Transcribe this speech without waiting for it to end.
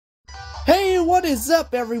Hey, what is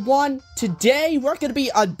up, everyone? Today, we're gonna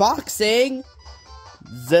be unboxing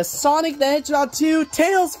the Sonic the Hedgehog 2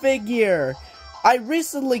 Tails figure. I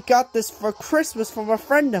recently got this for Christmas from a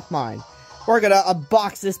friend of mine. We're gonna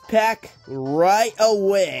unbox this pack right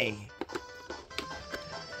away.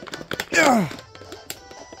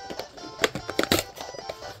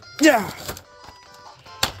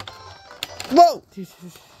 Whoa!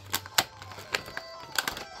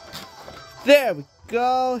 There we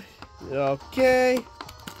go. Okay.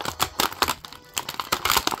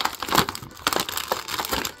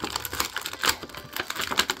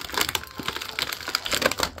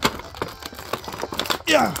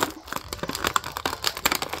 Yeah.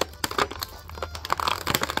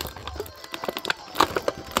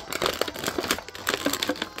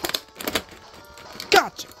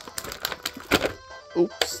 Gotcha.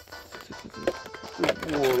 Oops.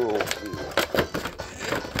 Whoa.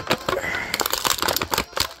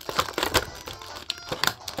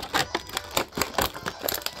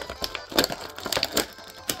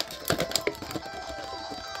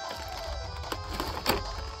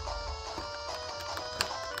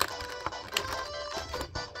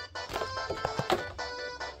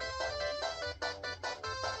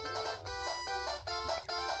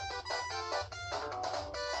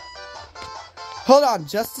 Hold on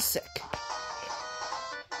just a sec.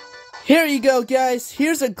 Here you go, guys.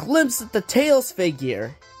 Here's a glimpse at the Tails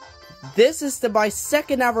figure. This is my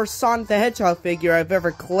second ever Sonic the Hedgehog figure I've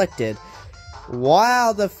ever collected.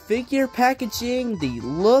 Wow, the figure packaging, the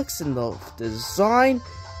looks, and the design,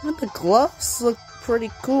 and the gloves look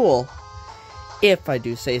pretty cool. If I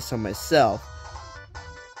do say so myself.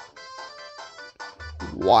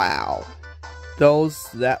 Wow.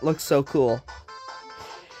 That looks so cool.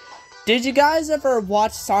 Did you guys ever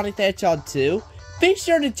watch Sonic the Hedgehog 2? Be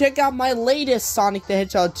sure to check out my latest Sonic the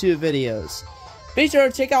Hedgehog 2 videos. Be sure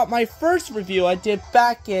to check out my first review I did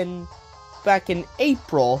back in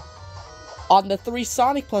April on the 3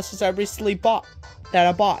 Sonic plushes I recently bought.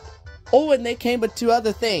 Oh, and they came with 2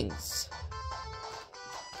 other things.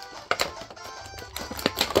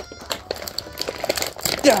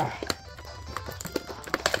 Yeah.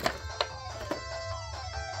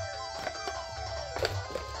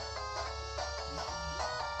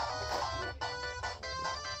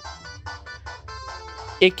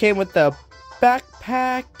 It came with the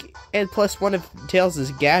backpack and plus one of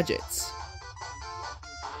Tails' gadgets.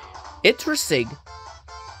 Interesting.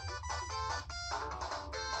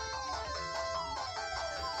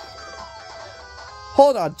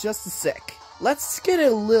 Hold on just a sec. Let's get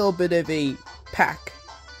a little bit of a pack.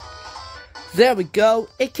 There we go.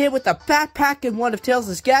 It came with a backpack and one of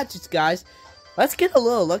Tails' gadgets, guys. Let's get a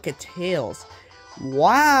little look at Tails.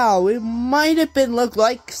 Wow, it might have been look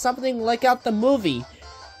like something like out the movie.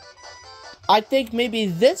 I think maybe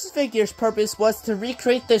this figure's purpose was to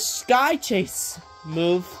recreate the sky chase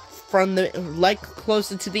move from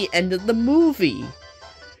closer to the end of the movie.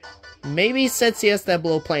 Maybe since he has that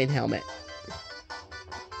blue plane helmet.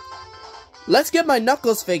 Let's get my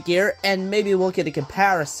Knuckles figure and maybe we'll get a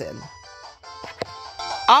comparison.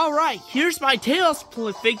 Alright, here's my Tails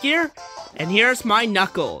figure and here's my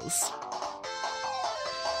Knuckles.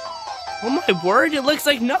 Oh my word, it looks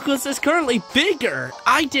like Knuckles is currently bigger.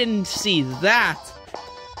 I didn't see that.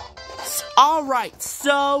 Alright,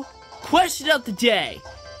 so, question of the day.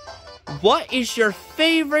 What is your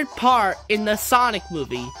favorite part in the Sonic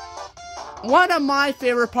movie? One of my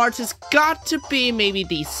favorite parts has got to be maybe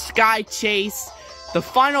the sky chase, the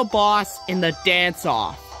final boss, and the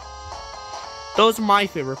dance-off. Those are my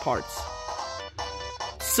favorite parts.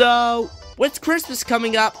 So, with Christmas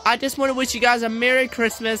coming up, I just want to wish you guys a Merry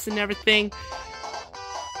Christmas and everything.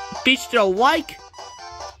 Be sure to like,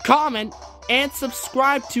 comment, and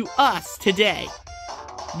subscribe to us today.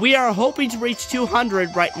 We are hoping to reach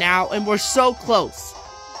 200 right now, and we're so close.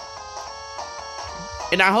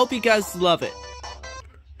 And I hope you guys love it.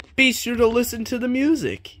 Be sure to listen to the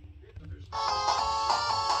music.